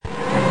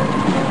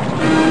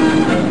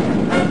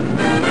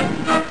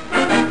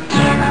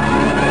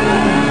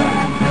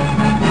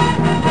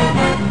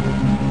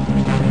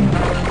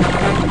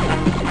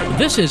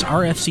This is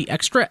RFC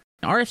Extra.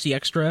 RFC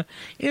Extra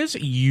is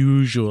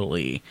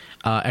usually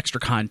extra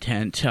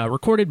content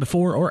recorded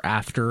before or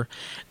after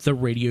the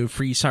Radio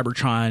Free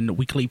Cybertron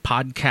weekly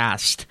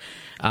podcast.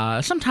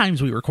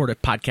 Sometimes we record a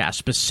podcast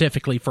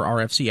specifically for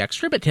RFC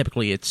Extra, but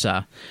typically it's,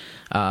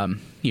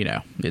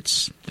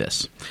 it's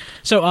this.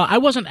 So I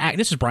wasn't...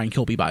 This is Brian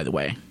Kilby, by the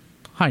way.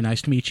 Hi,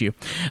 nice to meet you.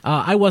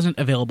 I wasn't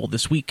available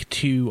this week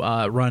to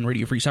run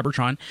Radio Free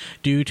Cybertron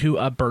due to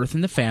a birth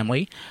in the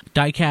family.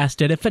 Diecast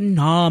did a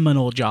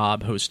phenomenal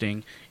job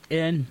hosting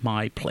in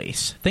my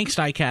place. Thanks,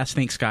 Diecast.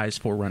 Thanks, guys,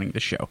 for running the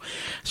show.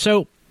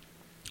 So,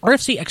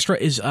 RFC Extra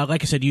is,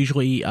 like I said,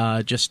 usually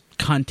just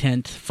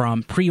content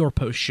from pre- or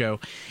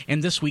post-show.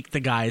 And this week, the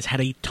guys had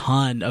a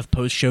ton of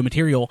post-show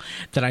material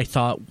that I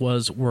thought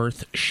was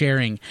worth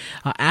sharing.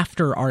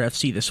 After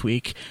RFC this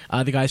week,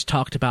 the guys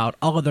talked about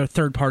all of their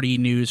third-party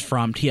news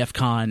from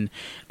TFCon,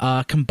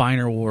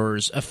 Combiner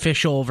Wars,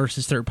 official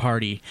versus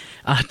third-party,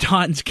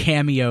 Don's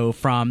cameo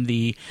from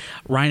the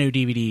Rhino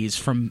DVDs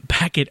from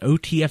back at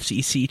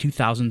OTFCC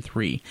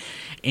 2003,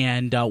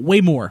 and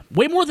way more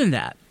than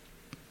that.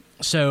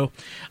 So,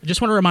 I just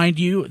want to remind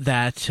you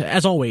that,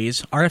 as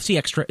always, RFC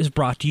Extra is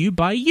brought to you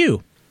by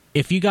you.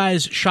 If you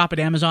guys shop at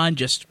Amazon,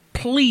 just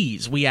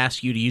please, we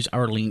ask you to use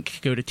our link.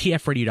 Go to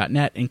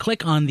tfradio.net and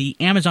click on the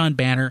Amazon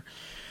banner,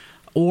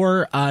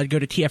 or go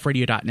to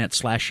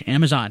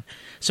tfradio.net/Amazon.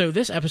 So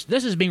this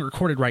is being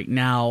recorded right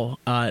now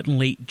in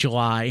late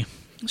July.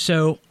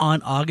 So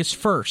on August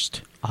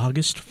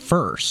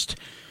 1st,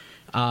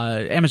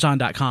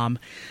 Amazon.com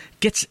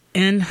gets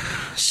into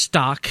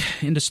stock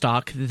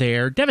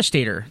their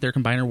Devastator, their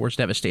Combiner Wars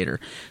Devastator.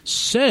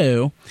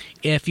 So,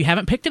 if you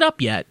haven't picked it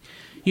up yet,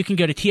 you can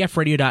go to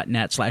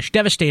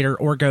tfradio.net/Devastator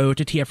or go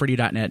to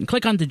tfradio.net and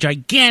click on the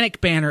gigantic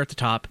banner at the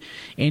top,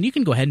 and you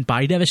can go ahead and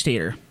buy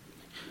Devastator.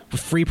 With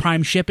free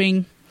Prime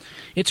shipping,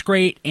 it's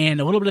great, and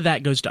a little bit of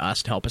that goes to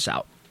us to help us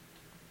out.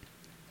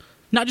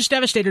 Not just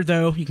Devastator,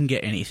 though. You can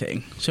get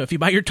anything. So if you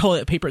buy your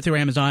toilet paper through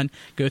Amazon,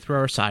 go through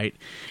our site,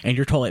 and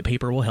your toilet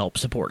paper will help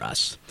support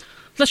us.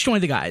 Let's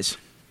join the guys.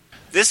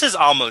 This is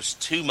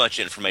almost too much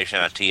information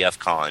on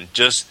TFCon,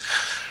 just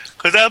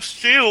because I'm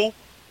still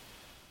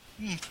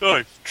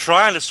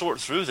trying to sort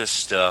through this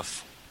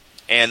stuff.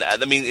 And, I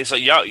mean, it's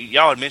like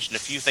y'all had mentioned a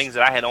few things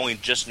that I had only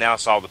just now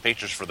saw the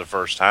pictures for the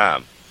first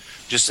time.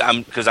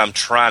 Because I'm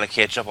trying to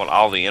catch up on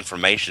all the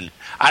information.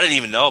 I didn't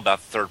even know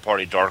about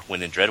third-party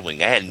Darkwind and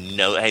Dreadwing. I hadn't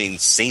even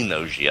seen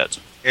those yet.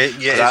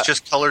 It's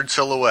just colored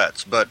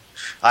silhouettes, but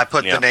I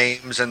put the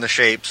names and the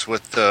shapes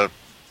with the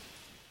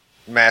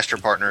master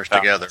partners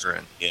together,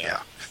 and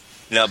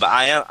No, but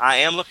I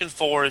am looking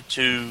forward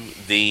to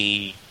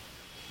the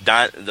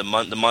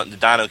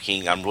Dino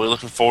King. I'm really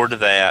looking forward to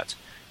that,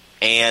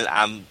 and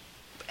I'm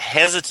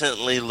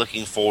hesitantly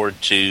looking forward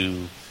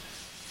to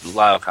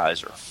Lyle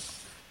Kaiser.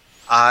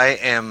 I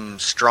am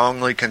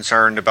strongly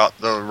concerned about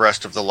the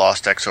rest of the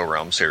Lost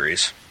Exorealm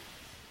series,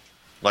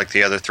 like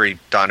the other three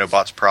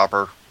Dinobots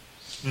proper.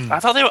 I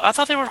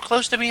thought they were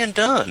close to being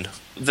done.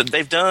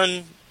 They've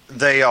done.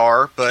 They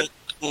are, but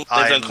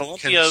I'm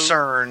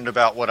concerned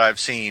about what I've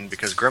seen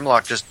because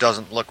Grimlock just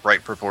doesn't look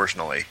right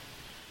proportionally.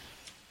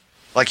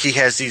 Like, he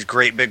has these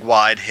great big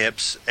wide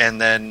hips,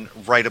 and then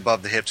right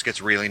above the hips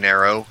gets really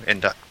narrow,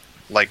 and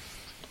like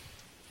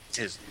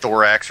his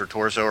thorax or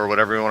torso or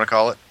whatever you want to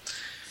call it.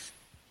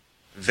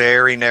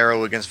 Very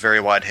narrow against very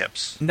wide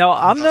hips. No,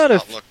 I'm not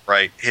look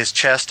right. His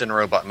chest in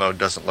robot mode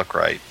doesn't look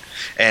right.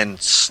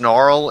 And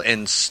Snarl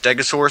in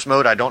Stegosaurus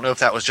mode, I don't know if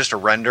that was just a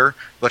render,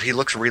 but he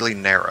looks really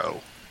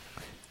narrow.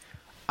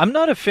 I'm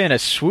not a fan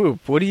of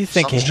Swoop. What do you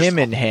think of him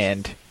in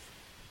hand?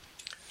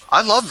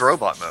 I loved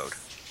robot mode.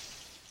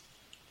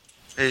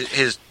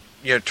 His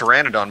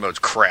Pteranodon mode's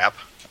crap.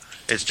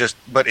 It's just,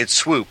 but it's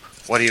Swoop.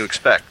 What do you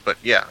expect? But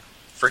yeah,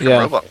 freaking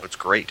robot mode's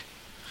great.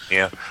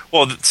 Yeah.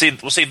 Well, see,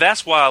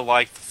 that's why I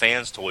like the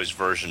Fans Toys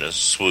version of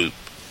Swoop,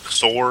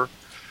 Soar,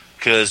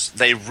 because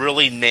they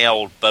really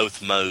nailed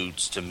both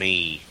modes to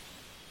me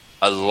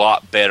a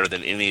lot better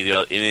than any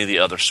of the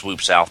other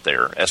Swoops out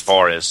there, as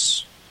far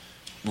as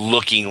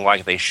looking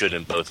like they should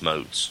in both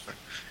modes.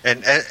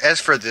 And as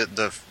for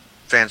the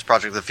Fans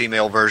Project, the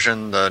female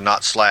version, the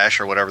not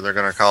Slash or whatever they're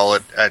going to call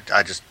it,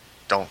 I just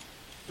don't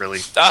really.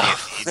 I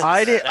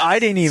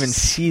didn't even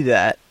see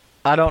that.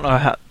 I don't know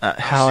how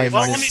I missed that.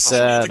 Well, let me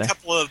send you a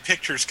couple of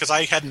pictures because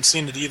I hadn't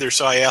seen it either,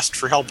 so I asked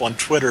for help on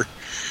Twitter.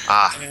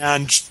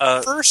 And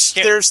first,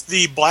 there's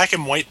the black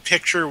and white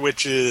picture,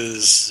 which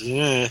is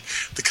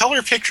the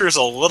color picture is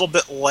a little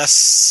bit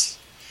less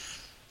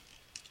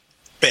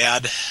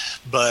bad,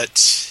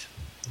 but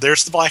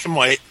there's the black and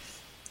white.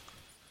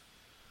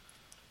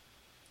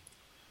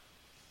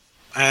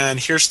 And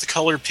here's the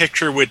color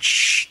picture,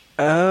 which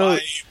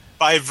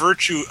by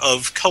virtue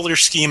of color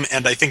scheme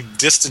and I think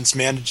distance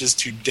manages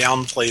to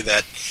downplay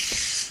that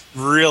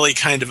really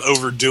kind of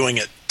overdoing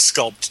it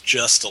sculpt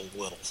just a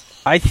little.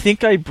 I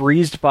think I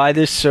breezed by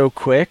this so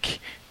quick,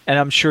 and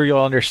I'm sure you'll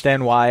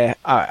understand why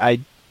I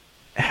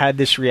had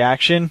this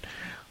reaction.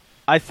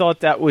 I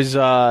thought that was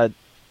the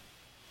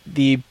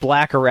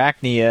Black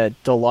Arachnia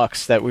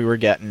Deluxe that we were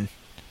getting.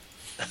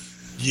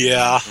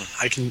 Yeah,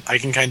 I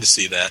can kind of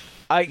see that.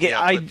 I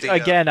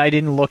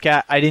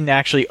didn't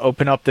actually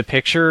open up the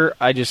picture.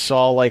 I just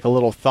saw like a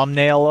little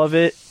thumbnail of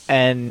it,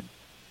 and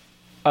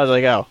I was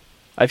like, "Oh,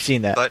 I've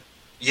seen that." But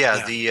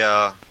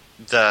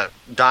the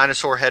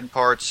dinosaur head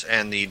parts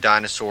and the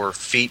dinosaur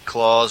feet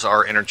claws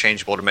are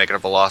interchangeable to make it a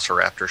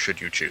velociraptor,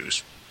 should you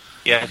choose.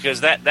 Yeah,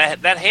 because that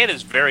head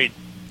is very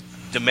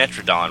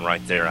Dimetrodon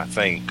right there, I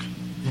think.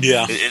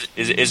 Yeah.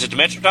 Is it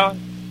Dimetrodon?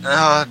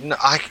 No,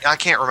 I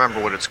can't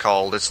remember what it's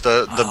called. It's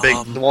the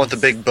one with the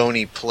big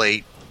bony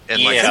plate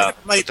and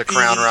with the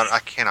crown around it. I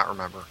cannot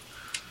remember.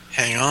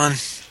 Hang on.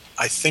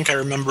 I think I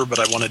remember, but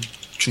I want to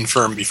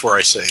confirm before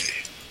I say.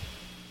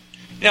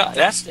 Yeah,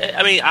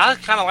 I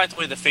kind of like the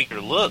way the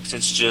figure looks.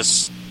 It's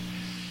just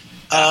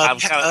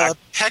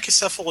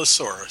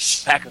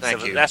Pachycephalosaurus.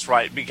 Thank you. That's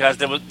right, because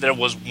there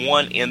was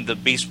one in the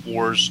Beast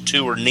Wars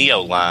 2 or Neo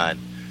line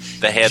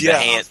that had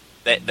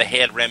the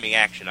head ramming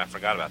action. I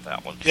forgot about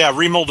that one. Yeah,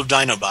 remold of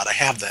Dinobot. I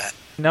have that.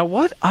 Now,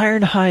 what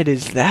Ironhide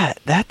is that?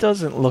 That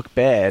doesn't look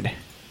bad.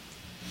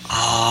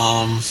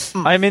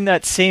 I'm in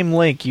that same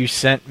link you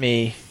sent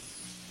me.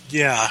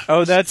 Yeah.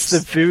 Oh, that's the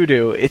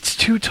Voodoo. It's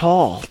too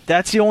tall.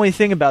 That's the only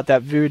thing about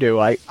that Voodoo.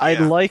 I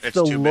like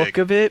the look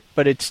of it,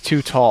 but it's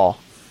too tall.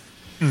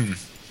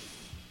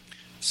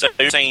 So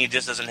you're saying he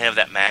just doesn't have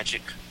that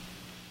magic?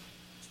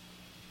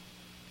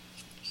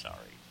 Sorry,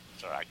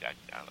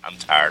 I'm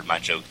tired. My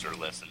jokes are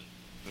less than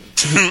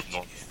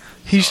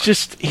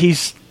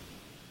He's.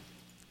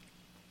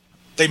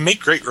 They make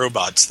great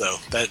robots, though.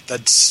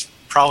 That's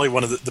probably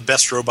one of the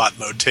best robot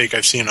mode take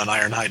I've seen on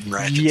Ironhide and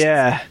Ratchet.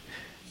 Yeah.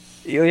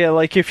 Yeah,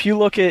 like if you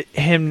look at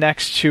him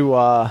next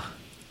to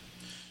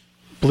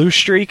Blue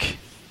Streak,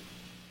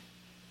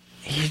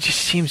 he just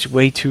seems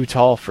way too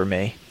tall for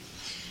me.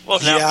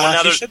 Well,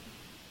 now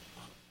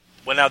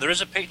there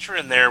is a picture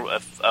in there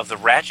of the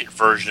Ratchet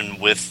version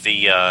with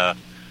the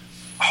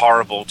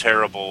horrible,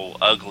 terrible,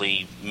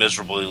 ugly,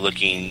 miserably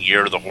looking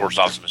Year of the Horse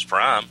Optimus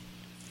Prime.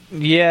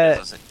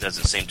 Yeah, it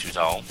doesn't seem too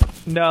tall.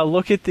 No,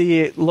 look at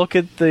the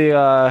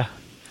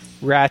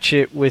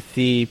Ratchet with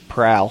the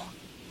Prowl.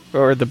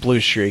 Or the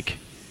Blue Streak.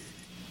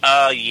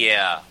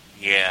 Yeah.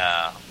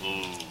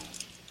 Ooh.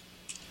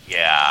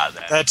 Yeah.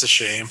 That's a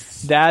shame.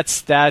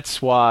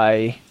 That's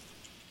why.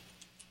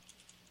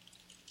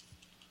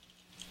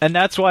 And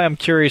that's why I'm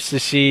curious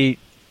to see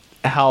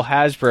how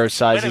Hasbro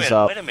sizes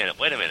up. Wait a minute.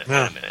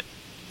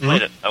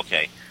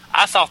 Okay.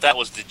 I thought that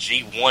was the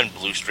G1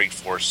 Blue Streak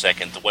for a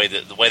second, the way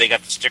they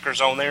got the stickers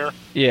on there.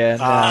 Yeah.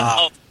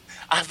 No.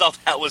 I thought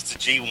that was the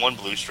G1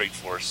 Blue Streak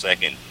for a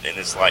second, and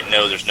it's like,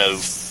 no, there's no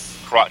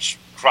crotch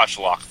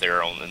lock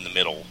there in the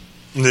middle.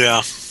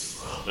 Yeah.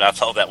 But I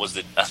thought that was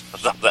the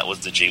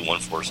G1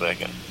 for a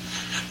second.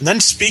 And then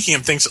speaking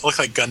of things that look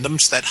like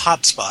Gundams, that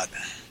Hotspot.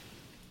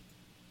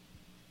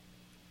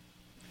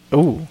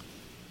 Ooh.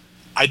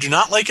 I do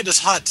not like it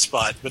as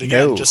Hotspot, but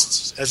again,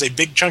 just as a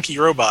big chunky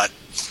robot,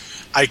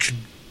 I could,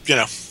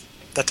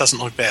 that doesn't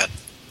look bad.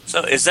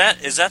 So is that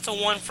the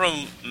one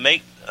from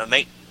is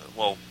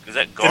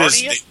that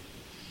Guardian?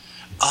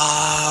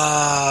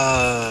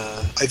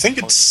 I think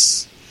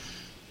it's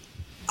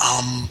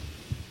I'm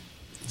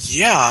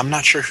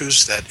not sure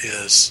whose that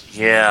is.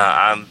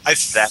 Yeah,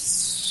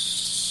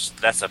 that's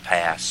a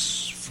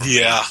pass.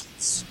 Yeah.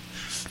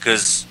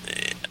 Because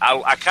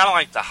I kind of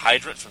like the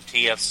Hydrant from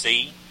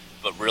TFC,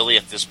 but really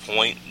at this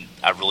point,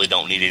 I really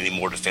don't need any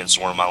more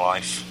Defensor in my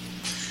life.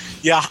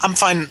 Yeah, I'm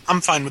fine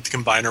with the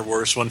Combiner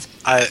Wars one.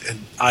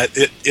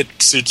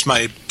 It suits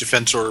my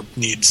Defensor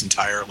needs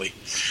entirely.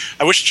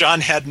 I wish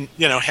John hadn't,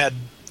 had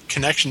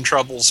connection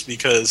troubles,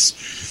 because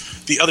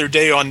the other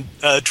day on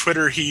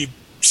Twitter he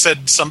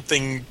said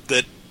something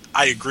that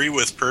I agree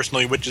with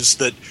personally, which is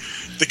that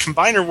the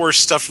Combiner Wars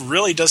stuff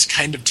really does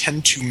kind of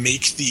tend to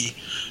make the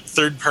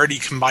third-party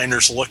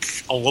combiners look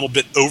a little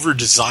bit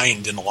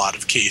over-designed in a lot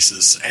of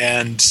cases,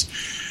 and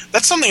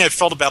that's something I've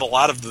felt about a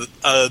lot of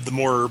the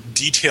more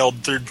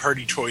detailed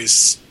third-party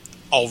toys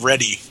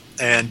already.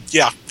 And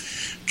yeah,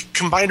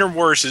 Combiner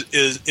Wars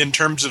is in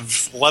terms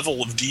of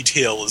level of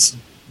detail is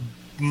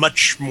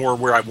much more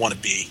where I want to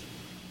be.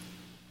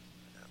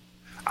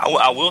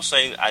 I will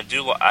say I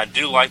do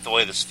like the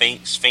way the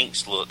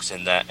Sphinx looks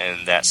in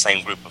that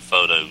same group of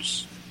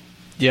photos.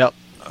 Yep.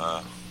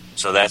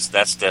 So that's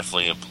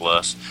definitely a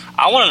plus.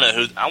 I want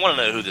to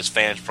know who this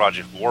Fans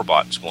Project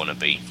Warbot is going to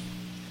be.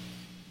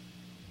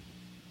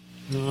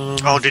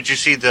 Did you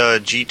see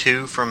the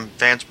G2 from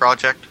Fans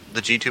Project?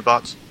 The G2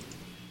 bots?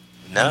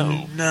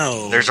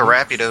 No. There's a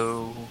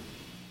Rapido.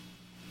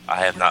 I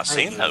have not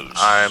seen those.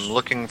 I'm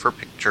looking for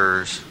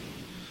pictures.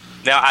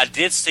 Now, I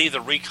did see the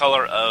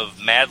recolor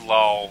of Mad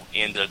Law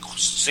in the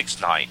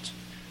Six Knight.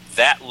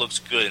 That looks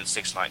good in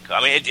Six Knight.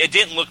 I mean, it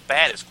didn't look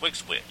bad as Quick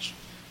Switch,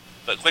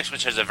 but Quick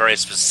Switch has a very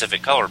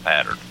specific color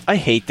pattern. I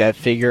hate that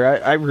figure.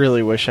 I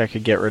really wish I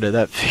could get rid of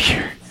that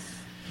figure.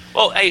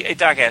 Well, hey,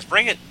 Diecast,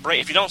 bring it.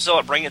 If you don't sell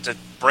it, bring it to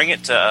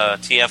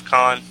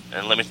TFCon,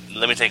 and let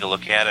me take a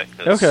look at it.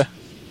 Okay.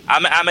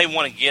 I may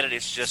want to get it.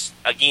 It's just,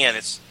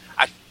 again,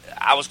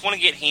 I was going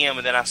to get him,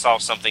 and then I saw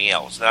something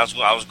else. And I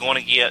was going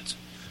to get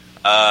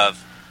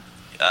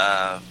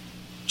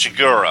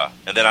Chigurh,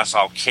 and then I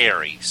saw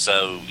Carrie.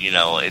 So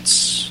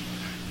it's.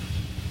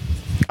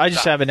 I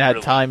just haven't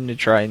had time to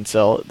try and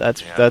sell it.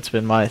 That's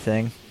been my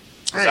thing.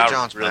 Hey,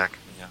 John's back.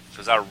 Yeah,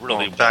 because I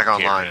really want back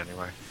Carrie. online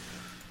anyway.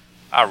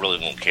 I really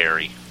want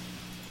Carrie.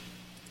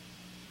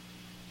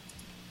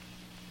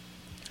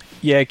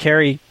 Yeah,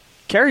 Carrie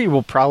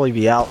will probably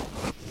be out.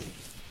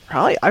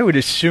 Probably, I would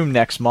assume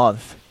next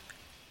month.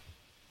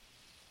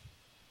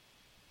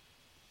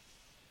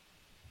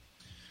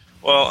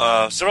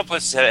 Well, several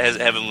places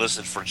have been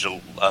listed for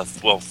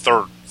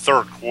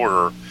third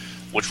quarter,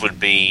 which would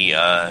be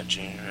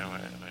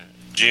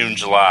June,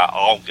 July,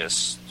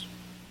 August.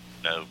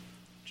 No,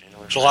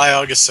 January. July,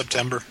 August,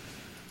 September.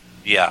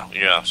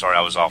 Yeah. Sorry,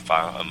 I was off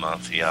by a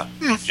month. Yeah,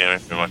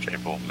 January, March,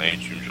 April, May,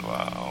 June,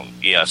 July.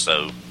 August. Yeah,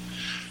 so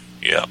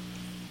yeah.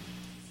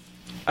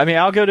 I mean,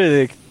 I'll go to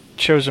the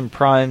Chosen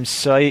Prime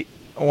site.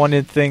 One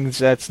of the things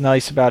that's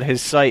nice about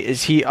his site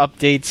is he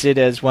updates it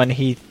as when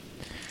the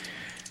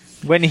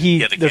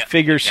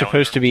figure's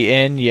supposed to be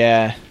in.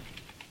 Yeah.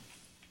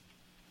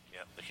 Yeah,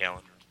 the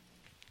calendar.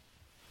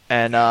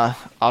 And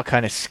I'll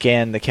kind of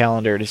scan the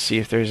calendar to see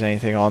if there's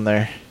anything on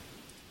there.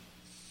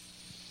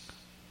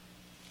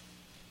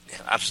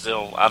 I'm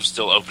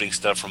still opening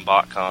stuff from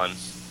BotCon.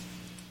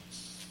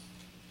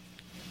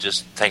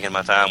 Just taking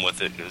my time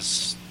with it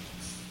because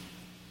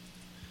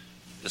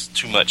there's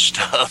too much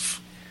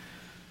stuff.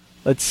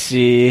 Let's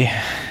see.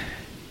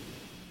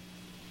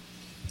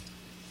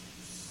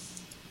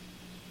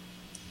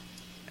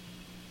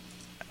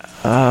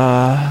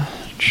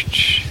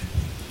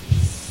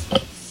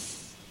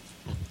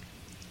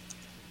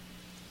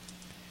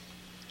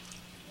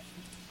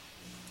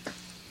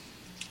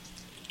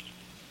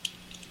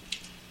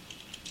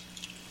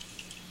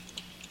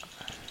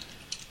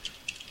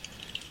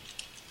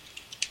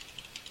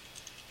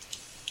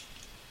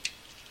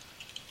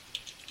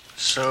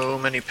 So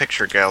many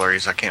picture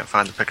galleries, I can't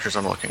find the pictures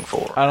I'm looking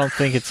for. I don't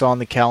think it's on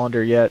the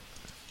calendar yet.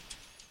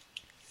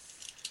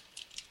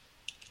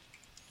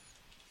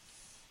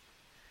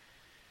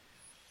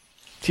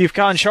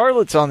 TFCon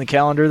Charlotte's on the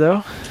calendar,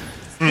 though.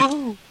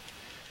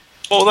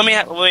 Well, let me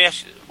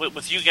ask you,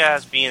 with you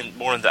guys being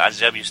more into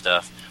IDW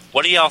stuff,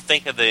 what do y'all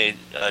think of the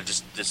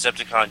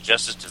Decepticon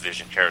Justice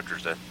Division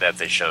characters that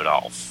they showed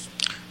off?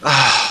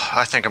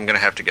 I think I'm going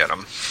to have to get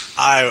them.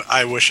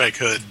 I wish I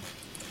could.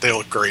 They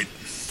look great.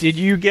 Did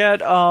you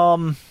get,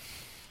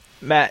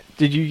 Matt,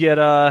 did you get,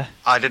 I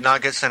did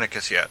not get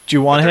Senecus yet. Do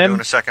you want they're him? Doing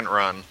a second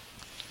run.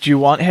 Do you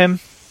want him?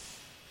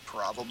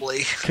 Probably.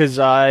 Because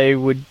I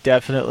would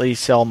definitely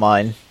sell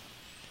mine.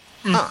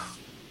 Huh.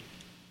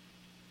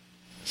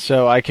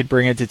 So I could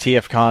bring it to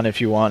TFCon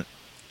if you want.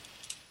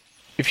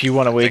 If you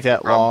want to wait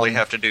that long. Probably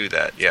have to do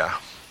that, yeah.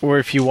 Or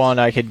if you want,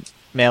 I could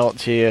mail it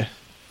to you.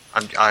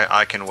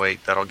 I can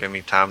wait. That'll give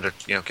me time to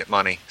get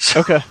money.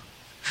 So. Okay.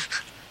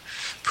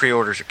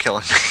 Pre-orders are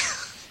killing me.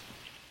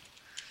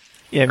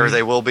 Yeah, or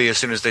they will be as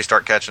soon as they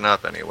start catching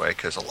up anyway,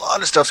 because a lot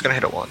of stuff's going to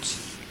hit at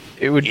once.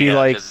 It would be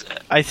like,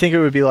 I think it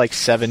would be like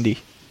 70.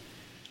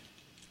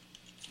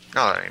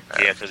 No, that ain't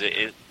bad. Yeah,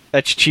 because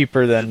that's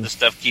cheaper than the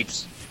stuff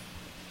keeps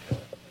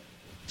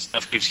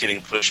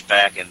getting pushed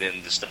back, and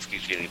then the stuff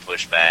keeps getting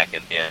pushed back,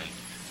 and then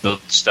the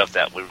stuff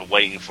that we were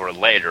waiting for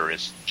later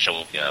is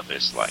showing up.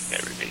 It's like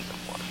everything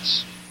at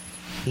once.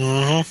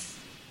 Mm-hmm.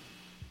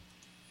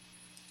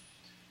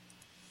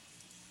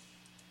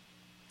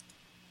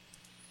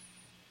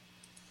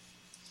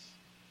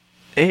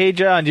 Hey,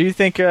 John, do you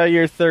think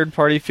your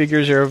third-party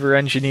figures are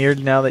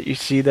over-engineered now that you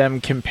see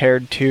them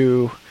compared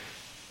to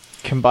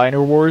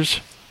Combiner Wars?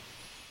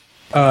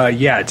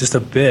 Yeah, just a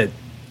bit.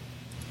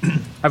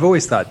 I've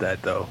always thought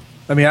that, though.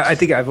 I mean, I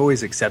think I've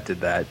always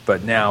accepted that,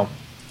 but now,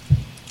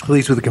 at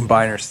least with the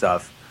Combiner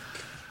stuff,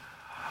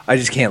 I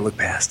just can't look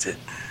past it.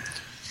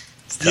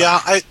 Yeah,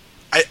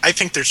 I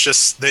think there's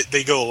just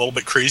they go a little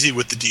bit crazy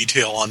with the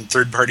detail on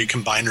third-party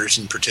combiners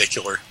in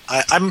particular.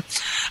 I'm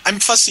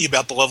fussy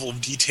about the level of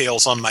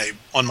details on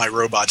my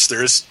robots.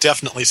 There is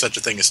definitely such a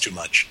thing as too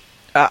much.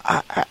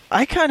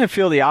 I kind of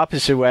feel the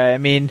opposite way. I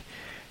mean,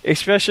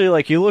 especially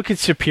like you look at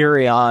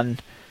Superion,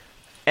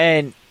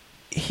 and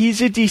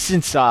he's a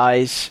decent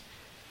size,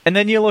 and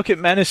then you look at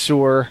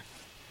Menasor,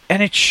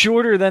 and it's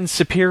shorter than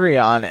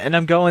Superion, and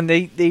I'm going,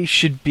 they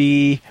should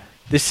be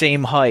the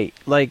same height.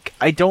 Like,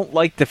 I don't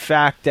like the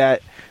fact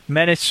that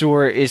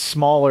Menasor is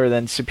smaller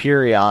than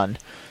Superion.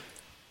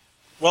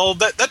 Well,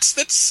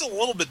 that's a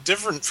little bit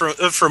different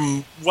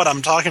from what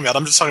I'm talking about.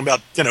 I'm just talking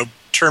about,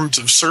 terms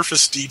of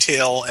surface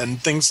detail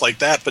and things like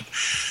that, but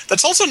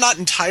that's also not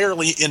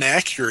entirely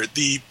inaccurate.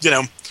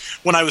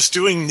 When I was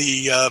doing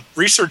the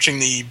researching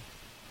the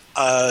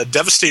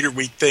Devastator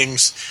Week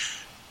things,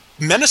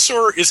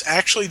 Menasor is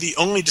actually the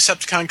only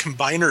Decepticon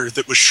combiner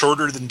that was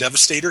shorter than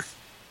Devastator.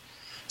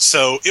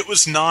 So it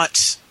was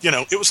not,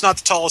 it was not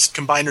the tallest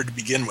combiner to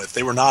begin with.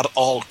 They were not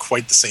all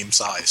quite the same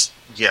size.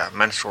 Yeah,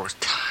 Menasor was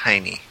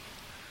tiny.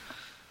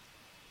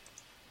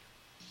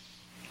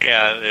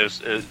 Yeah, it was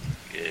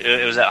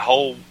that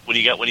whole when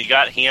you got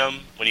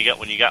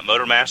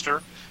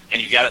Motormaster, and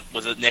you got it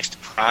with it next to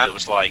Prime. It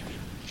was like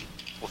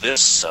well,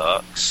 this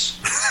sucks.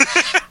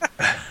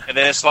 And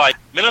then it's like,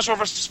 Minotaur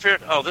vs.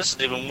 Spirit, oh, this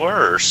is even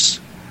worse.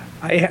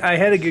 I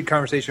had a good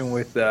conversation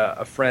with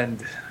a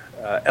friend,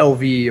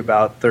 LV,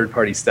 about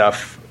third-party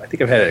stuff. I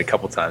think I've had it a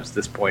couple times at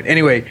this point.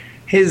 Anyway,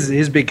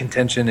 his big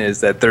contention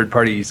is that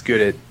third-party is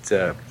good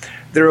at...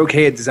 they're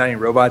okay at designing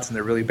robots, and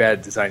they're really bad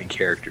at designing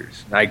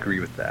characters. And I agree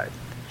with that.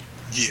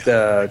 Yeah.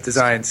 The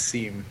designs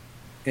seem,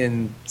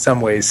 in some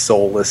ways,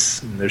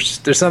 soulless. And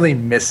there's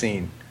something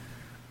missing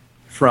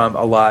from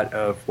a lot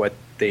of what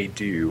they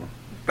do.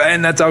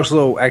 And that's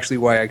also actually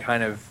why I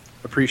kind of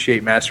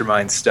appreciate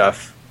Mastermind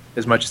stuff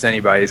as much as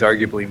anybody, is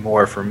arguably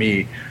more for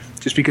me,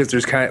 just because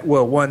there's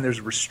one, there's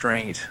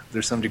restraint.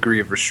 There's some degree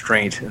of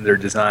restraint in their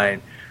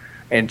design.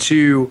 And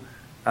two,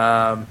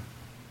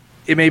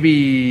 it may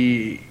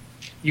be,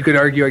 you could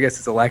argue, I guess,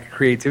 it's a lack of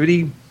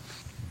creativity,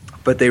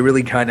 but they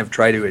really kind of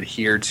try to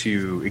adhere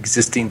to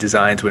existing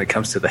designs when it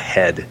comes to the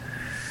head.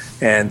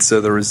 And so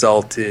the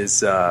result is,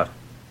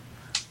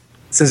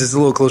 since it's a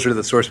little closer to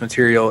the source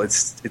material,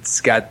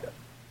 it's got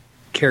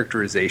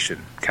characterization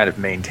kind of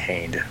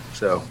maintained.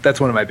 So that's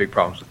one of my big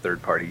problems with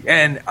third party.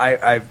 And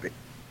I've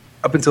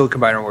up until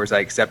Combiner Wars, I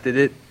accepted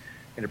it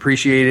and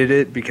appreciated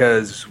it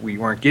because we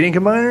weren't getting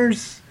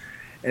combiners,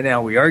 and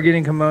now we are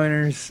getting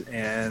combiners,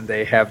 and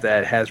they have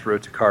that Hasbro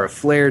Takara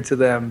flair to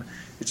them.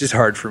 It's just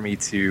hard for me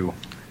to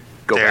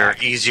go back.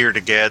 They're easier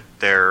to get.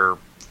 They're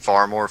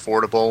far more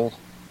affordable.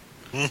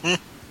 Mm-hmm.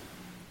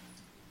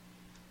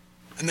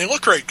 And they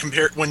look great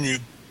compared when you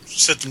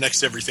sit them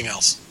next to everything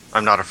else.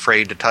 I'm not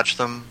afraid to touch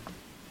them.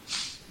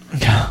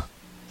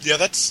 Yeah,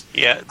 that's...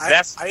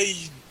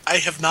 I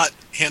have not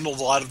handled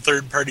a lot of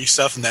third-party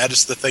stuff, and that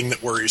is the thing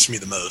that worries me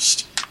the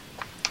most.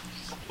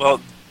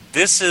 Well,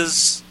 this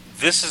is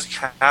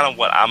kind of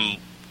what I'm...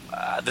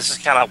 this is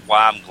kind of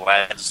why I'm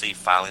glad to see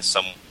finally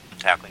someone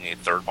tackling a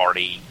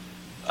third-party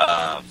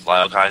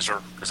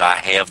Liokaiser, because I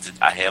have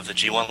the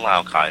G1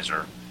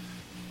 Liokaiser,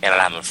 and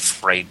I'm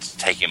afraid to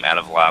take him out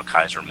of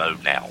Liokaiser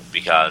mode now,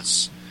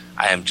 because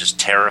I am just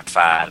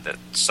terrified that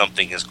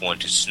something is going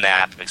to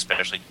snap,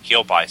 especially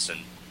Kill Bison,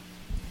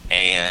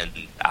 and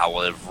I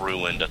will have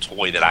ruined a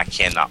toy that I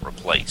cannot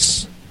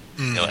replace.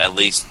 You know, at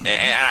least, and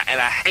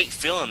I hate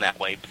feeling that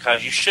way,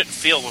 because you shouldn't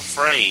feel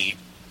afraid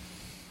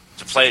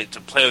to play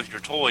with your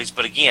toys.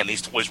 But again,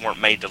 these toys weren't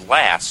made to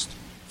last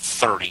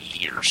 30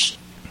 years.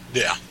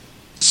 Yeah.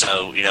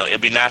 So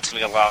it'd be nice to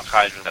make a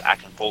Liokaiser that I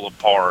can pull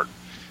apart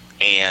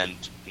and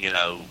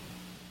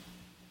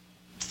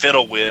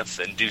fiddle with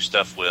and do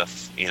stuff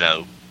with,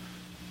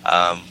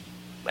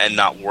 and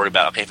not worry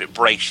about, okay, if it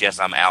breaks, yes,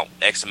 I'm out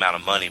X amount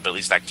of money, but at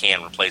least I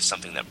can replace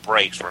something that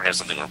breaks or has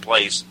something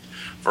replaced,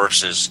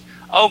 versus,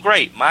 oh,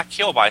 great, my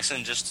Kill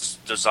Bison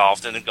just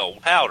dissolved into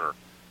gold powder.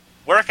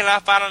 Where can I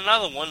find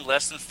another one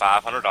less than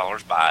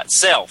 $500 by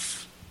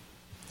itself?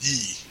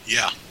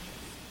 Yeah.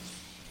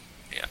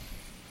 Yeah.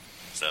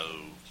 So,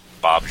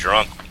 Bob's your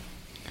uncle.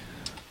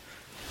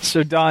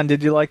 So, Don,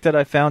 did you like that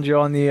I found you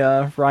on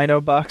the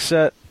Rhino box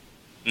set?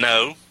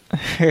 No.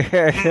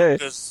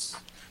 Because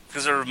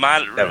it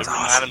reminded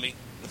me.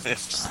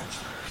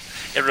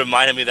 It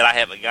reminded me that I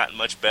haven't gotten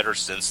much better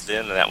since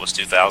then, and that was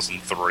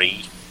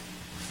 2003.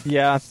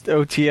 Yeah,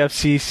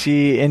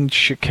 OTFCC in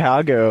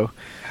Chicago.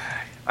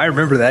 I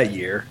remember that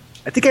year.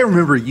 I think I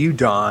remember you,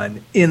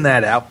 Don, in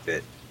that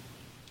outfit.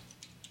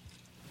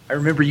 I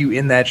remember you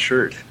in that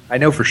shirt. I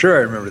know for sure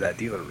I remember that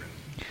dealer room.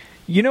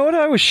 You know what?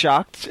 I was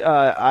shocked.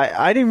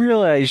 I didn't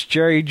realize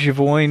Jerry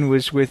Javoine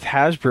was with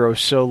Hasbro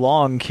so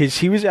long, because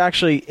he was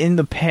actually in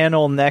the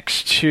panel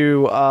next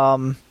to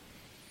Aaron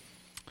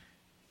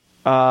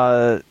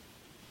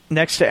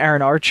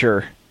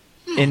Archer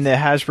in the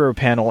Hasbro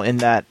panel in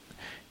that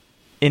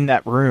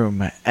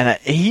room, and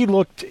he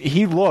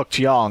looked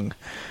young,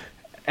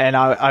 and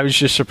I was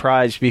just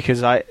surprised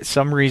because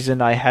some reason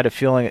I had a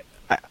feeling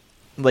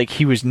like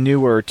he was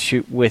newer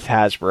with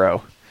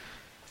Hasbro.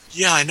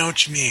 Yeah, I know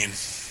what you mean.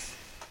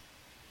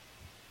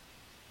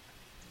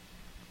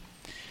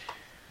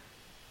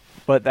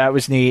 But that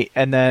was neat.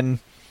 And then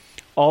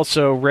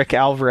also Rick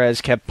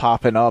Alvarez kept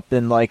popping up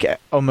in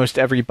almost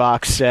every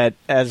box set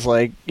as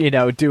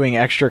doing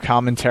extra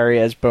commentary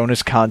as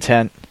bonus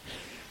content.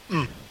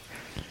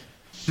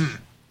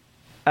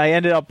 I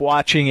ended up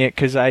watching it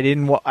because I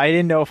didn't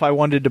know if I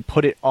wanted to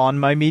put it on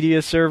my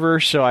media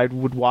server, so I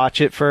would watch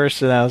it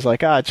first, and I was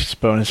like, it's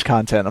just bonus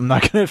content. I'm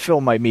not going to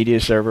fill my media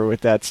server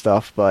with that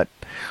stuff, but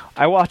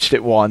I watched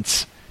it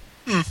once.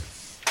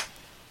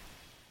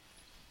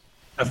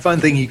 A fun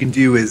thing you can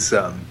do is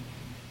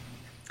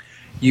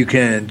you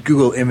can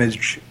Google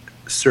image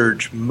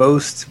search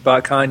most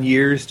BotCon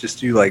years. Just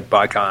do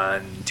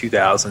BotCon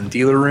 2000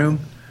 dealer room.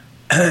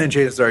 And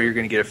chances are you're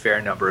going to get a fair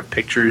number of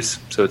pictures.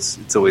 So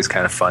it's always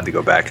kind of fun to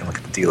go back and look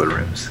at the dealer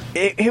rooms.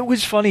 It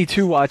was funny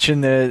too watching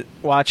the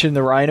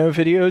Rhino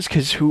videos,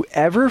 because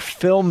whoever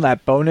filmed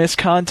that bonus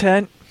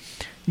content,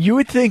 you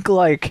would think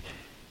 60%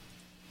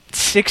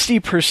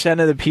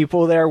 of the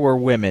people there were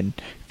women,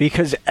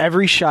 because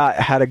every shot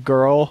had a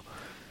girl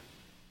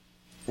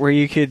where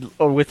you could,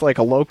 with like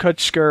a low cut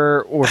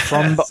skirt or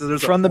from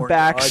from the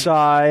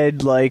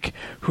backside, like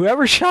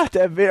whoever shot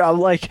that video, I'm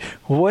like,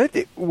 what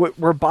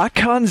were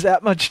BotCons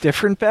that much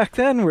different back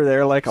then? Were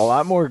there like a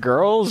lot more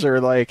girls,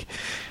 or like?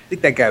 I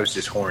think that guy was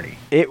just horny.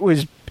 It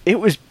was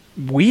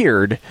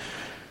weird.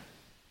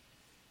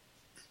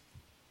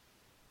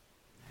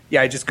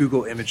 Yeah, I just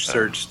Google image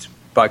searched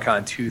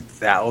BotCon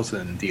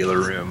 2000 dealer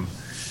room.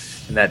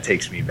 And that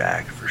takes me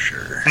back for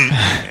sure.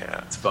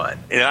 Yeah, it's fun.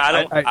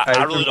 I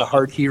remember the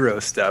Hard Hero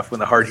stuff, when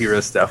the Hard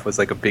Hero stuff was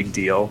like a big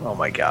deal. Oh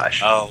my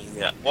gosh. Oh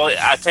yeah. Well,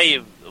 I tell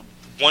you,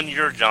 one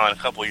year, John, a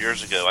couple of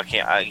years ago,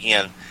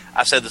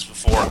 I said this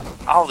before.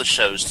 All the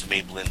shows to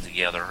me blend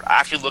together.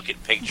 I can look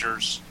at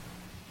pictures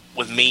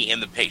with me in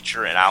the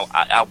picture, and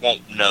I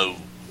won't know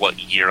what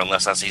year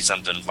unless I see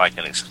something like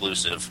an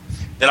exclusive.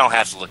 Then I'll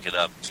have to look it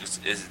up.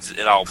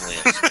 It all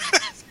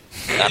blends.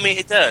 I mean,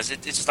 it does.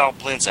 It just all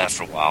blends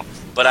after a while.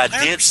 But I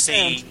did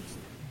see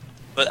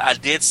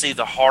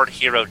the Hard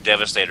Hero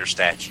Devastator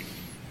statue,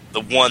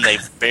 the one they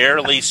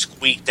barely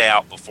squeaked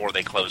out before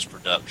they closed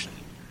production.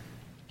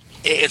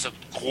 It is a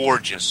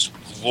gorgeous,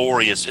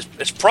 glorious.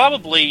 It's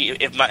probably,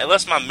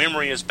 unless my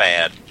memory is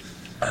bad,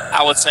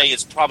 I would say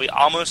it's probably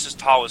almost as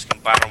tall as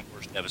Combiner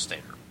Wars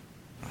Devastator,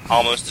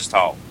 almost as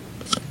tall.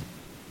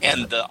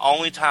 And the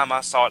only time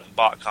I saw it in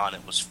BotCon,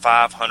 it was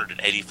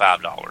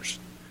 $585.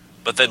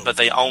 But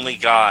they only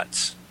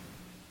got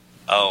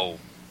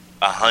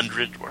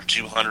 100 or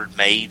 200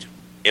 made,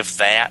 if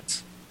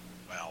that.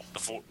 Wow!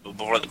 Before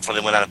they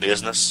went out of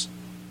business,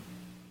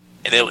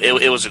 and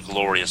it was a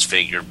glorious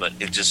figure. But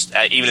it just,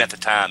 even at the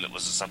time, it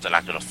was something I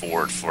could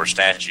afford for a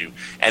statue.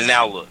 And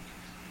now look,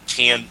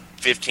 10,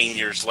 15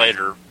 years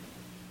later,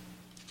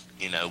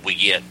 we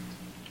get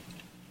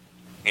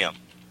him.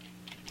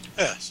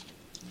 Yes.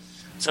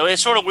 So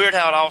it's sort of weird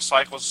how it all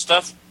cycles.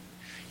 Stuff,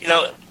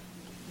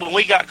 when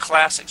we got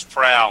Classics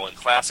Prowl and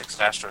Classics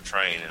Astro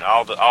Train and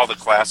all the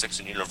Classics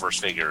and Universe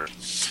figure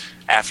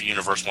after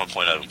Universe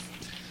 1.0,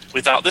 we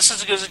thought, this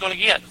is as good as it's going to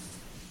get.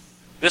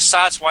 This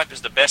Sideswipe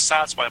is the best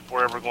Sideswipe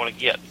we're ever going to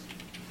get.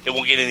 It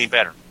won't get any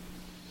better.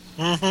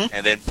 Mm-hmm.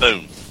 And then,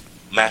 boom,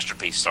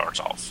 Masterpiece starts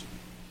off.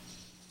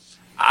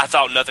 I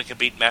thought nothing could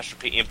beat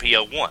Masterpiece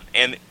MPO1.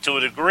 And to a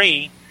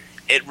degree,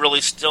 it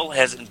really still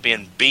hasn't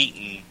been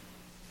beaten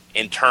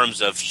in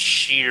terms of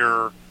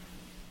sheer...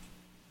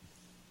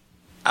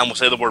 I'm going to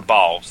say the word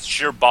balls.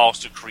 Sheer balls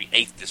to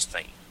create this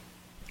thing.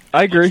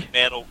 I agree.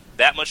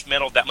 That much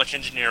metal, that much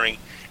engineering.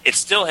 It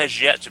still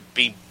has yet to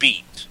be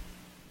beat.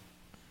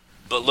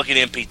 But look at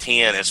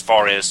MP10 as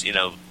far as,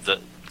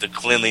 the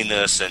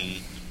cleanliness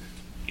and,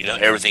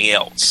 everything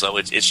else. So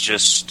it's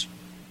just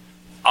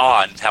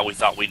odd how we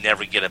thought we'd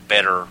never get a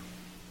better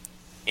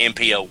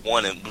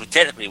MPO1. And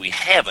technically we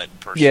haven't,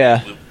 per se.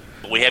 Yeah.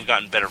 We have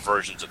gotten better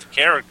versions of the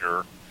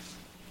character,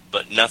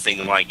 but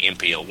nothing like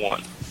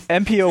MPO1.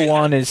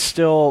 MPO1 is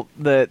still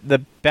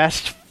the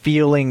best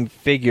feeling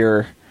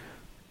figure,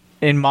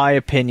 in my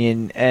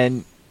opinion,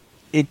 and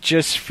it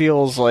just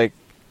feels like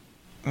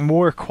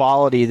more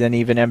quality than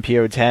even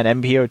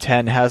MPO10.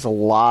 MPO10 has a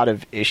lot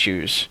of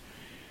issues.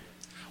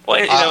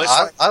 Well,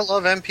 I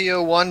love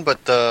MPO1,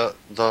 but the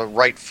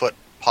right foot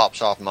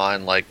pops off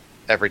mine like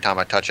every time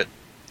I touch it.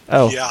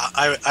 Oh yeah,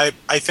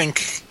 I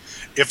think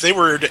if they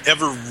were to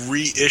ever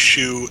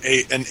reissue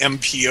an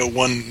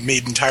MPO1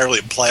 made entirely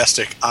of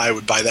plastic, I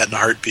would buy that in a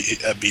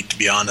heartbeat, to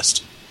be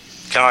honest.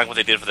 Kind of like what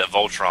they did for that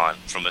Voltron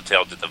from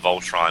Mattel, did the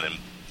Voltron in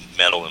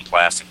metal and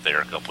plastic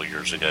there a couple of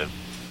years ago.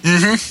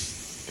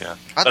 Mm-hmm. Yeah,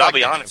 but I'll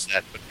be honest,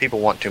 that, but people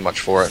want too much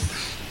for it.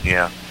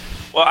 Yeah.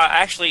 Well,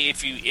 actually,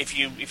 if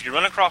you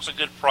run across a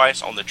good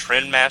price on the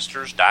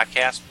Trendmasters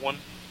diecast one,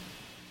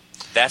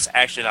 that's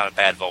actually not a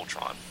bad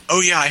Voltron.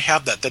 Oh yeah, I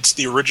have that. That's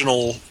the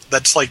original.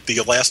 That's like the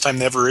last time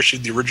they ever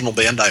issued the original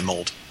Bandai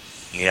mold.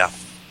 Yeah,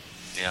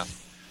 yeah.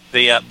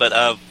 But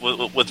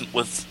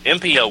with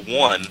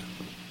MPO1,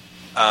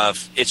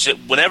 it's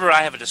whenever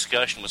I have a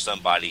discussion with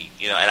somebody,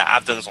 and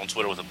I've done this on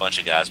Twitter with a bunch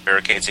of guys,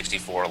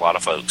 Barricade64, a lot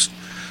of folks,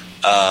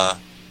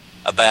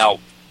 about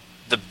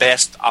the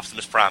best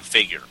Optimus Prime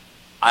figure,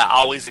 I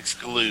always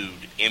exclude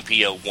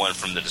MPO1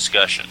 from the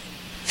discussion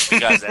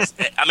because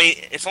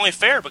it's only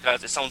fair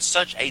because it's on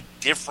such a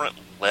different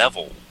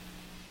level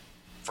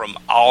from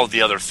all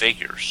the other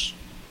figures.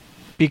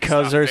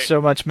 Because there's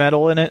so much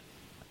metal in it?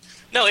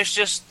 No, it's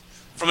just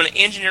from an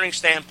engineering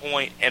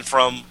standpoint and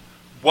from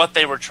what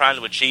they were trying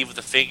to achieve with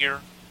the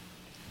figure,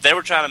 they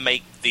were trying to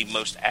make the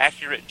most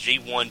accurate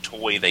G1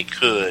 toy they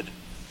could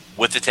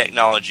with the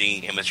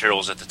technology and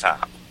materials at the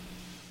time.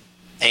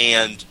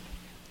 And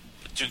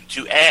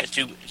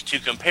to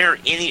compare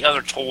any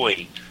other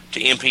toy to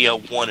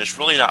MPO1 is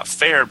really not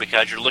fair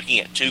because you're looking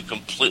at two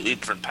completely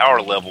different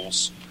power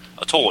levels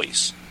of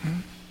toys.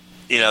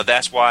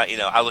 That's why,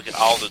 I look at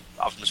all the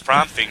Optimus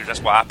Prime figures.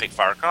 That's why I pick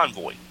Fire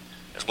Convoy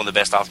as one of the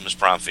best Optimus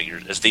Prime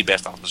figures, as the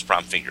best Optimus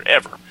Prime figure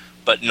ever,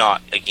 but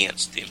not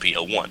against the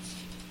MPO1.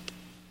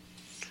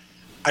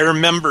 I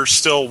remember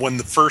still when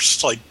the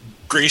first,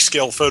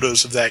 grayscale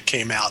photos of that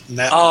came out, and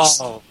that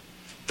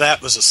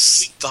was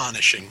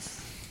astonishing.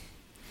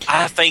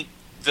 I think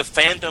the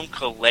fandom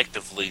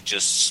collectively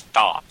just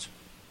stopped.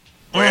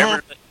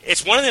 Wherever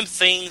it's one of them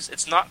things.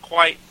 It's not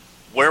quite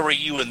where were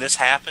you when this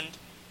happened,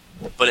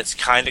 but it's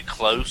kind of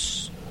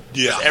close.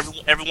 Yeah,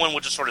 everyone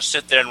would just sort of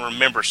sit there and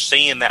remember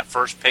seeing that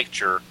first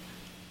picture,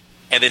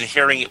 and then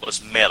hearing it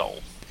was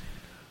metal,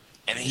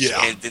 and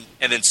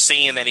then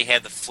seeing that he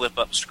had the flip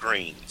up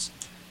screens,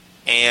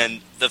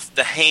 and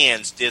the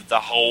hands did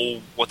the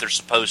whole what they're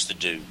supposed to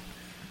do.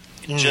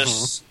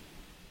 Just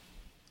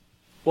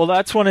well,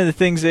 that's one of the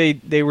things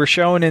they were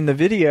showing in the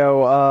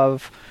video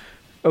of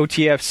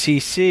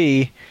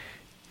OTFCC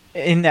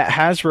in that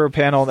Hasbro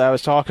panel that I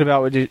was talking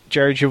about with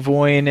Jerry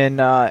Javoyne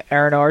and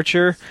Aaron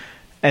Archer,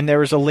 and there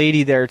was a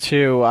lady there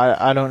too.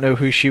 I don't know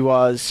who she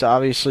was.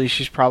 Obviously,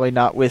 she's probably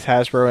not with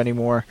Hasbro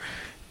anymore.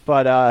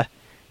 But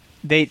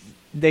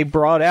they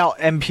brought out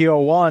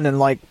MP01 and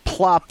like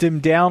plopped him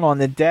down on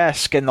the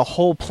desk, and the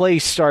whole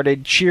place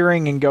started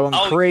cheering and going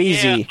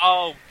crazy. Yeah.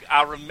 Oh,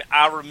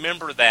 I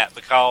remember that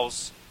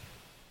because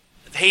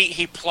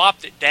he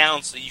plopped it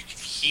down so you could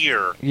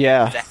hear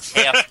the heft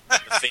of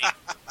the thing.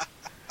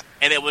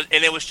 And it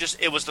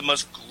was the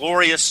most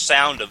glorious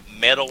sound of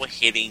metal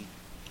hitting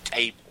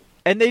table.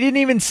 And they didn't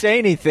even say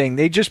anything.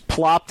 They just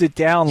plopped it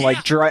down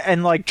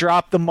and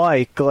dropped the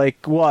mic.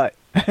 Like what?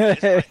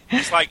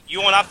 It's like,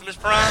 you want Optimus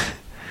Prime?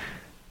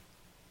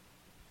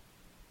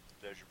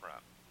 There's your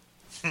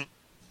Prime.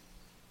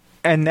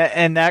 And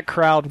that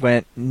crowd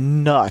went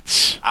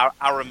nuts.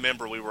 I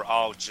remember we were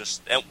all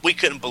and we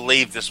couldn't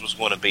believe this was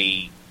going to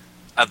be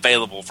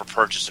available for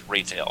purchase at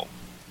retail,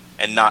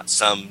 and not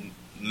some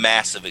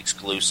massive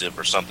exclusive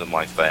or something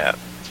like that.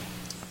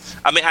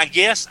 I mean, I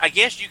guess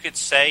you could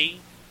say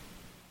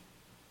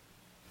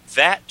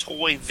that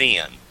toy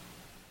then,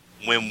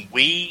 when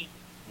we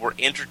were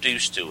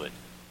introduced to it,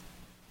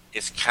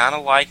 is kind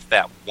of like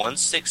that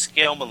 1/6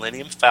 scale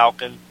Millennium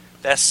Falcon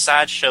that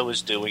Sideshow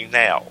is doing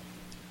now.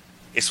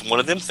 It's one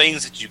of them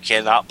things that you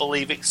cannot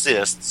believe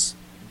exists,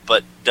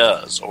 but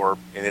does, or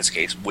in this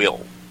case,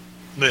 will.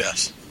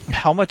 Yes.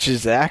 How much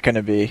is that going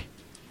to be?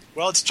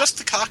 Well, it's just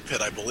the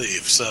cockpit, I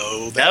believe,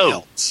 so that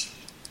helps.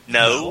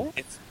 No.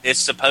 It's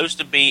supposed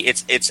to be,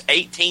 it's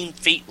 18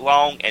 feet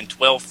long and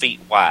 12 feet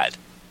wide.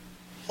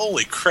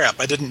 Holy crap,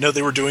 I didn't know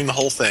they were doing the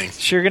whole thing.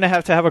 So you're going to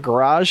have a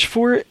garage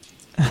for it?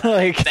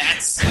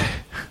 That's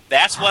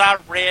what I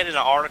read in an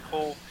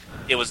article.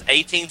 It was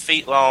 18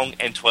 feet long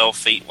and 12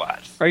 feet wide.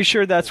 Are you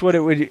sure that's what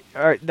it would?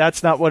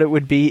 That's not what it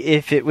would be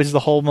if it was the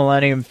whole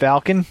Millennium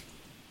Falcon?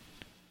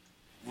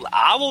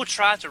 I will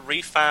try to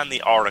refine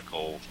the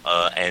article,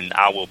 and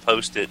I will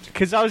post it.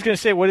 Because I was going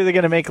to say, what are they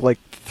going to make, like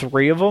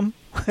 3 of them?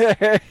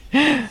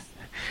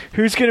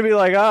 Who's going to be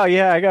like, oh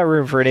yeah, I got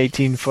room for an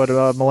 18-foot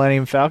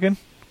Millennium Falcon?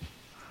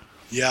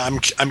 Yeah,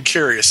 I'm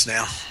curious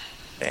now.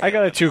 I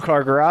got a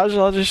 2-car garage.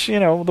 I'll just,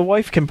 the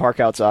wife can park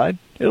outside.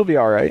 It'll be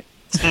all right.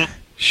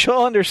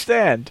 She'll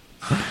understand.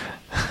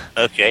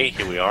 Okay,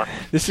 here we are.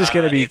 This is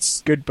going to be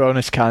good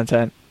bonus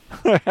content.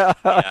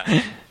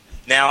 Yeah.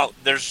 Now,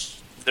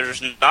 there's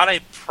not a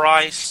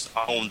price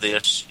on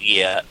this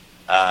yet.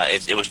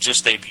 It was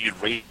just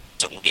debuted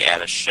recently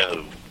at a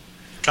show.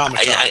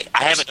 I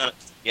haven't done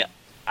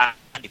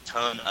a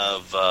ton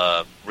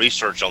of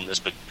research on this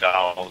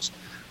because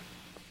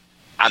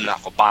I'm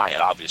not going to buy it,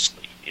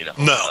 obviously.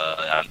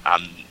 No.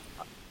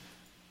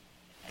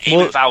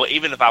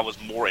 Even if I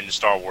was more into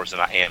Star Wars than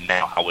I am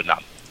now, I would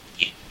not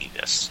eat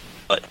this.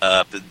 But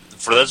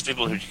for those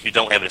people who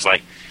don't have it, it's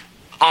like,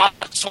 I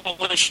saw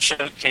to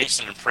showcase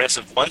an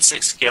impressive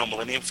 1/6 scale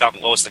Millennium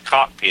Falcon. Well, it's the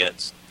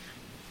cockpits,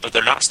 but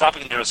they're not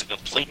stopping there as a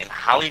complete and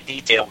highly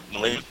detailed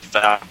Millennium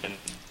Falcon,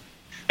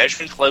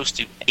 measuring close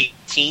to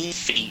 18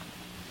 feet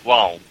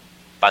long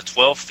by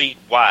 12 feet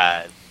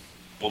wide.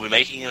 Will be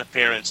making an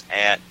appearance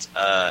at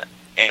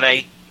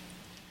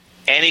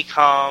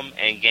Anycom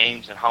and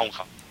Games in Hong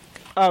Kong.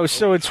 Oh,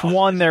 so it's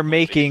one they're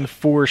making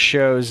for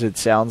shows, it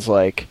sounds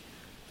like.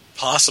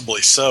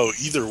 Possibly so.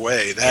 Either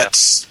way,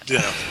 that's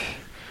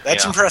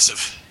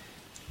impressive.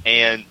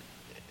 And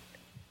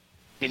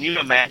can you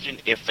imagine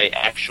if they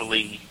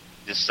actually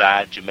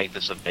decide to make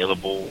this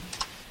available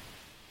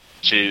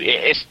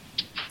it's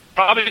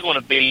probably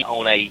going to be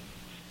on a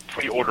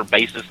pre-order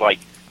basis, like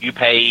you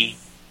pay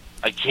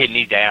a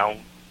kidney down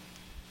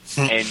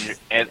and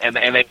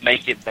they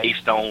make it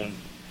based on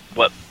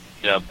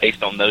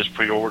based on those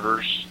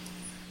pre-orders,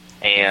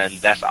 and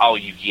that's all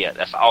you get.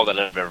 That's all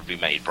that'll ever be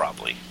made,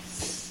 probably.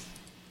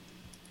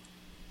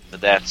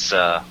 But that's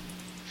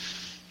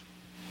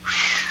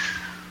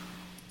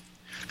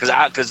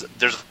because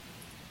there's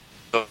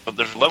a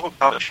local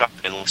comic shop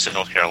in Lincoln,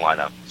 North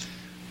Carolina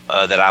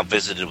that I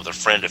visited with a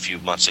friend a few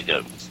months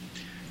ago,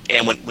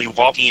 and when we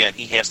walk in,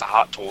 he has the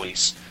Hot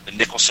Toys, the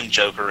Nicholson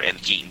Joker, and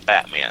the Keaton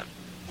Batman,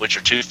 which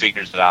are 2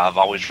 figures that I've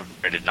always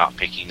regretted not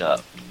picking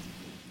up.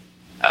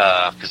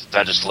 Because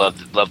I just love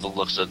the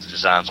looks of the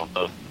designs on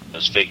both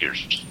those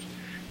figures.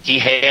 He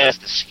has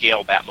the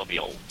scale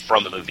Batmobile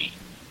from the movie.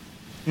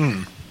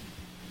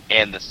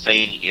 And the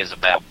thing is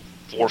about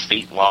 4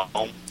 feet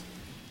long.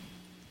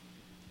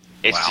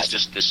 It's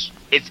just this.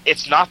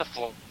 It's not the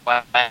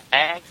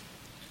flag,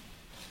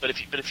 But if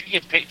you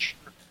can picture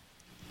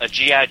a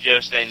G.I.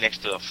 Joe standing next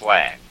to a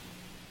flag,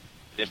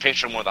 then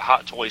picture one of the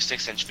Hot Toys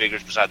 6-inch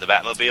figures beside the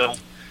Batmobile,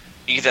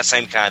 you get that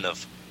same kind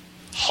of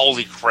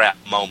holy crap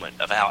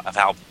moment of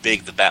how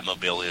big the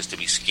Batmobile is to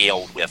be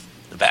scaled with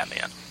the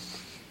Batman.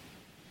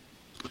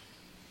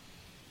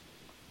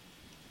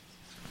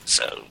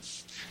 So,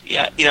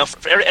 yeah,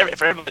 for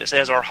everybody that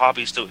says our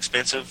hobby is too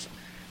expensive,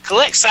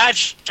 collect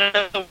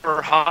Sideshow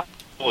or Hot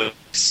Toys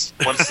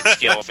 1/6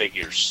 scale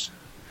figures.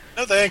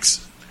 No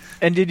thanks.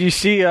 And did you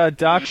see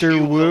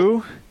Dr.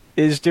 Wu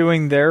is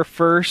doing their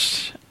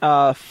first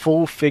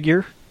full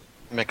figure?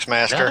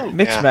 Mixmaster.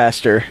 No.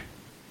 Mixmaster.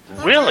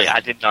 Really? I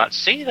did not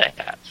see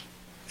that.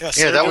 Yes,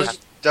 yeah,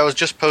 that was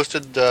just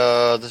posted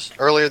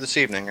earlier this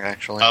evening,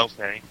 actually.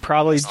 Okay.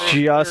 Probably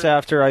just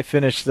after I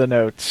finished the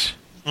notes.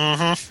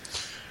 Mm-hmm.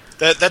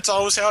 That's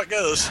always how it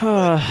goes.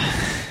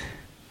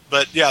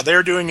 But yeah,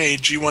 they're doing a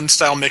G1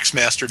 style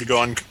Mixmaster to go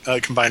on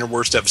Combiner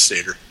Wars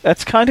Devastator.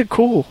 That's kind of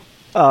cool.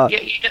 Though,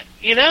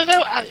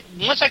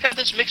 once I got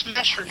this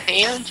Mixmaster in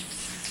hand,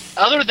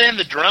 other than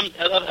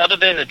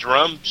the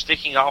drum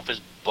sticking off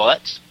his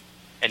butt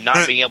and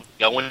not being able to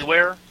go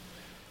anywhere,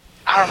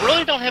 I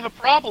really don't have a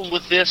problem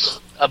with this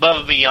above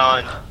and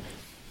beyond,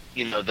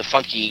 the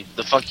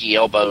funky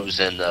elbows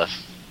and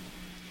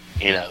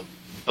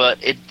but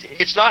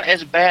it's not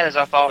as bad as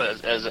I thought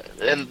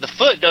and the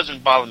foot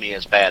doesn't bother me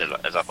as bad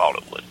as I thought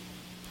it would.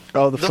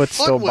 Oh, the foot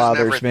still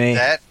bothers me.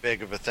 That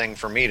big of a thing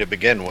for me to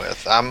begin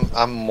with.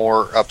 I'm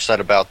more upset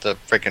about the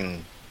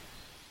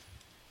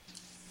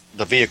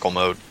vehicle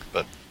mode,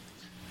 but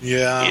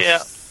yeah.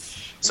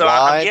 So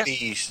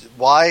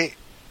why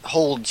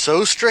hold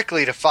so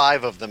strictly to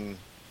 5 of them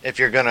if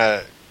you're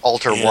gonna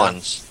alter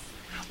ones?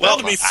 Well,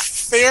 to be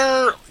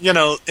fair,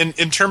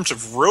 in terms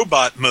of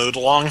robot mode,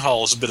 Long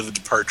Haul is a bit of a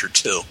departure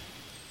too.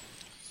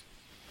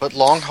 But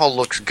Long Haul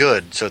looks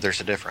good, so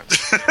there's a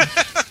difference.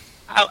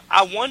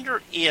 I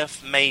wonder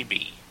if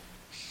maybe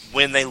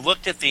when they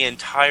looked at the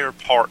entire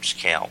parts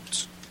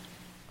count,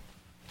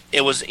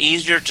 it was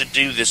easier to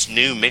do this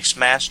new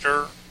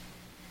Mixmaster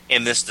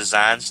in this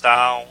design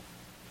style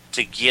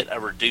to get a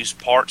reduced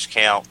parts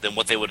count than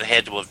what they would have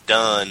had to have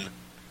done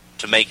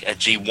to make a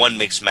G1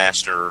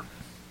 Mixmaster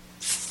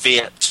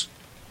fit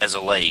as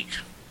a leg.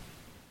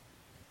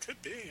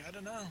 Could be, I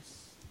don't know.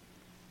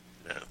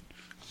 No.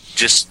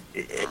 Just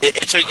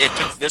it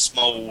took this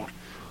mold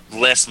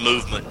less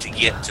movement to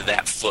get to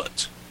that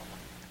foot.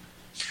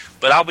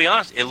 But I'll be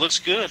honest, it looks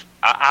good.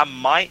 I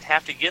might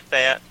have to get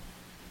that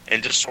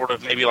and just sort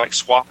of maybe like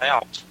swap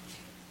out.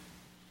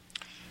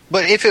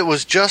 But if it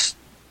was just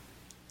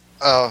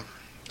a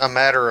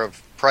matter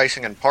of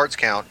pricing and parts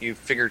count, you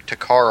figured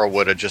Takara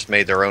would have just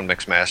made their own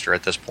Mixmaster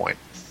at this point.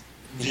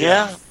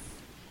 Yeah.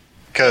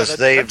 Because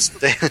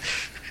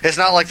it's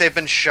not like they've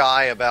been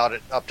shy about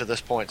it up to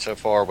this point so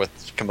far with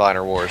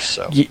Combiner Wars.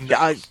 So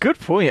good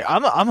point.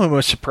 I'm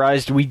almost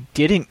surprised we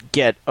didn't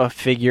get a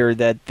figure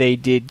that they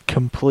did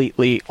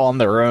completely on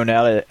their own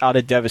out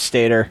of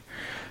Devastator.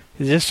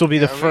 This will be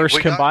the first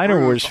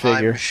Combiner Wars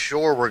figure. I'm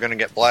sure we're going to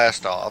get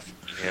Blast Off.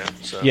 Yeah.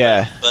 So.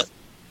 Yeah.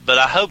 But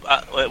I hope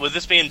with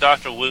this being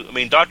Dr. Wu,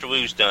 Dr.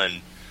 Wu's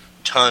done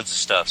tons of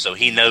stuff, so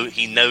he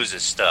knows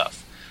his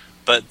stuff.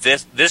 But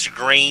this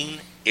green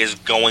is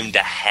going to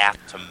have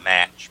to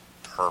match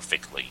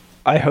perfectly.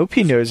 I hope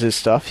he knows his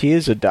stuff. He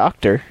is a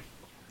doctor.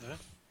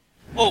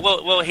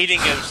 Well, he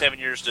didn't go 7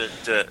 years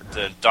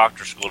to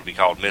doctor school to be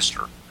called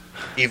Mister.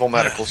 Evil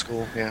medical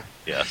school, yeah.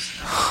 Yes.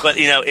 But,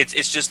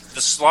 it's just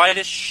the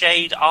slightest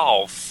shade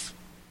off,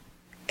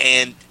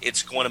 and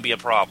it's going to be a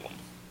problem.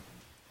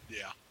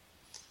 Yeah.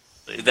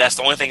 That's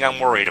the only thing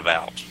I'm worried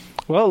about.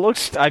 Well, it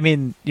looks,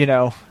 the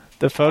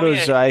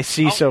photos I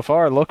see so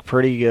far look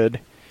pretty good.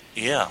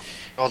 Yeah.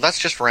 Well, that's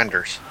just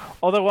renders.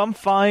 Although I'm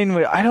fine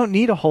with, I don't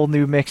need a whole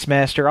new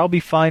Mixmaster. I'll be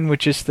fine with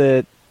just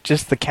the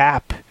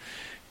cap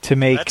to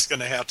make. That's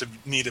going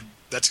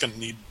to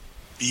need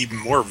even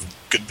more of a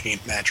good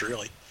paint match,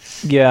 really.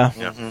 Yeah.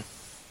 Mm-hmm.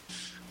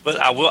 But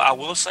I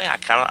will say I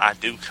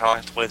do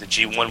kind of like the way the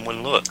G1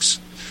 one looks.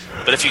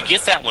 But if you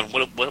get that one,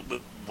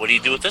 what do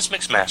you do with this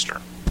Mixmaster?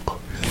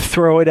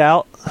 Throw it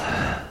out.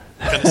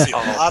 Going to see a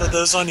lot of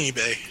those on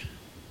eBay.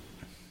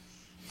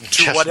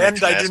 To what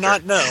end, I do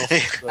not know.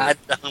 I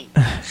don't.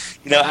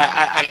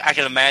 I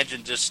can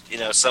imagine just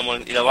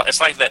someone. It's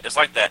like that. It's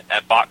like that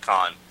at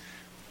BotCon.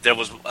 There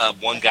was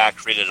one guy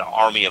created an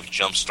army of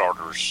jump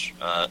starters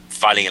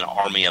fighting an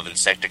army of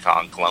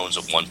Insecticon clones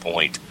at one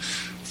point.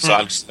 So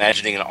I'm just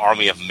imagining an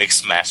army of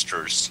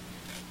Mixmasters.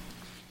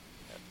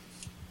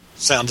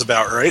 Sounds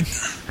about right.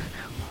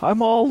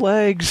 I'm all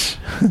legs.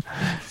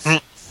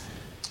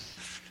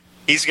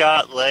 He's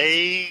got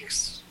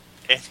legs,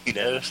 and he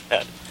knows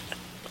that.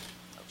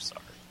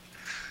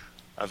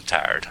 I'm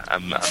tired.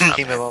 I'm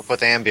Keep him up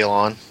with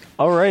Ambulon.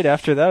 All right,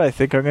 after that, I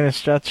think I'm going to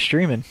start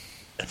streaming.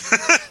 Let's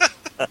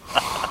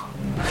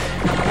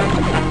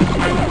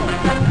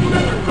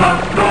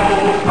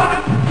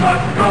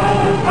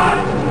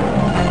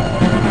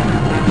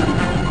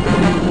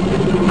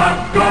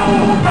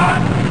go,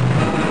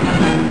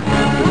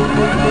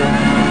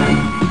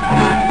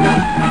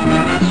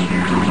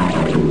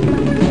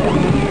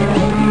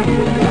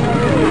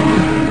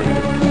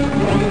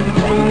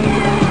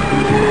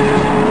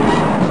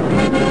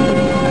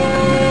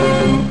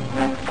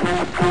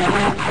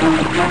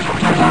 Bye.